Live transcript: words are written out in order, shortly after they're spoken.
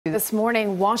This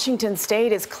morning, Washington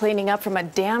State is cleaning up from a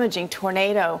damaging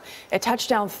tornado. It touched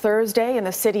down Thursday in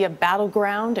the city of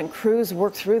Battleground, and crews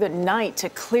worked through the night to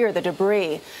clear the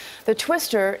debris. The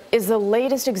twister is the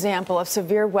latest example of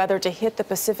severe weather to hit the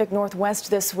Pacific Northwest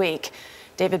this week.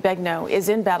 David Begnaud is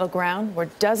in Battleground, where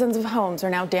dozens of homes are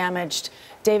now damaged.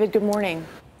 David, good morning.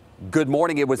 Good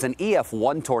morning. It was an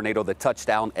EF1 tornado that touched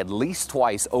down at least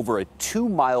twice over a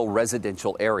 2-mile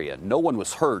residential area. No one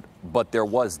was hurt, but there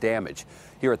was damage.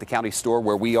 Here at the county store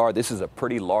where we are, this is a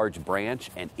pretty large branch,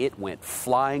 and it went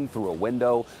flying through a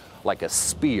window like a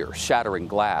spear, shattering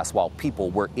glass while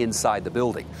people were inside the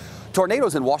building.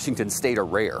 Tornadoes in Washington State are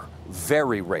rare,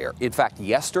 very rare. In fact,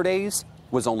 yesterday's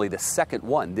was only the second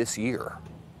one this year.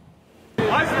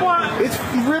 It's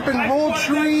ripping whole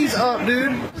trees up,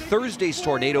 dude. Thursday's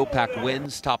tornado packed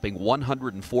winds topping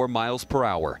 104 miles per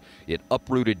hour. It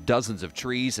uprooted dozens of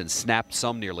trees and snapped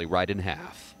some nearly right in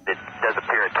half. It does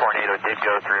appear a tornado did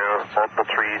go through multiple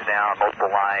trees down, multiple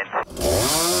lines.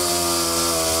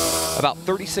 About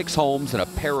 36 homes and a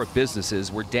pair of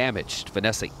businesses were damaged.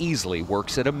 Vanessa easily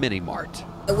works at a mini mart.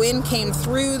 The wind came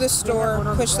through the store,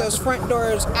 pushed those front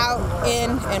doors out, in,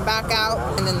 and back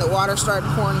out, and then the water started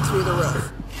pouring through the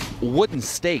roof. Wooden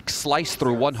stakes sliced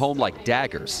through one home like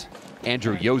daggers.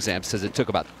 Andrew Yozamp says it took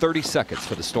about 30 seconds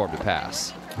for the storm to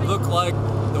pass. It looked like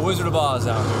the Wizard of Oz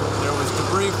out here. There was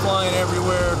debris flying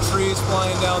everywhere, trees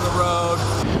flying down the road.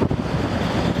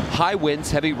 High winds,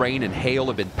 heavy rain, and hail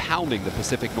have been pounding the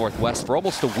Pacific Northwest for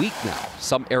almost a week now.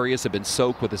 Some areas have been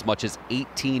soaked with as much as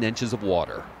 18 inches of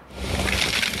water.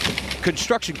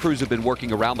 Construction crews have been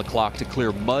working around the clock to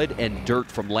clear mud and dirt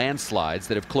from landslides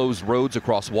that have closed roads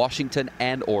across Washington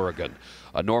and Oregon.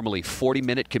 A normally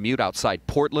 40-minute commute outside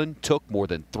Portland took more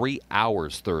than 3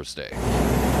 hours Thursday.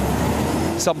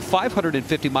 Some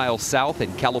 550 miles south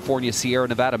in California's Sierra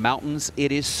Nevada mountains,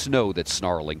 it is snow that's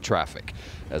snarling traffic.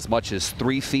 As much as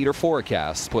 3 feet are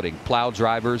forecast, putting plow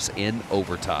drivers in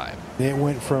overtime. It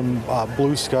went from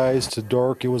blue skies to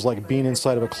dark. It was like being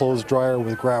inside of a clothes dryer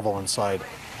with gravel inside.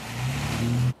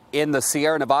 In the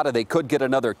Sierra Nevada, they could get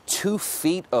another 2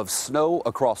 feet of snow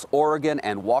across Oregon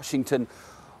and Washington.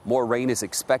 More rain is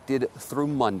expected through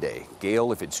Monday.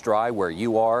 Gail, if it's dry where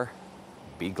you are,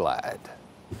 be glad.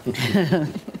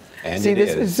 And see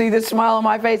this smile on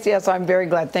my face? Yes, I'm very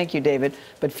glad. Thank you, David.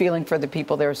 But feeling for the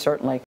people there, certainly.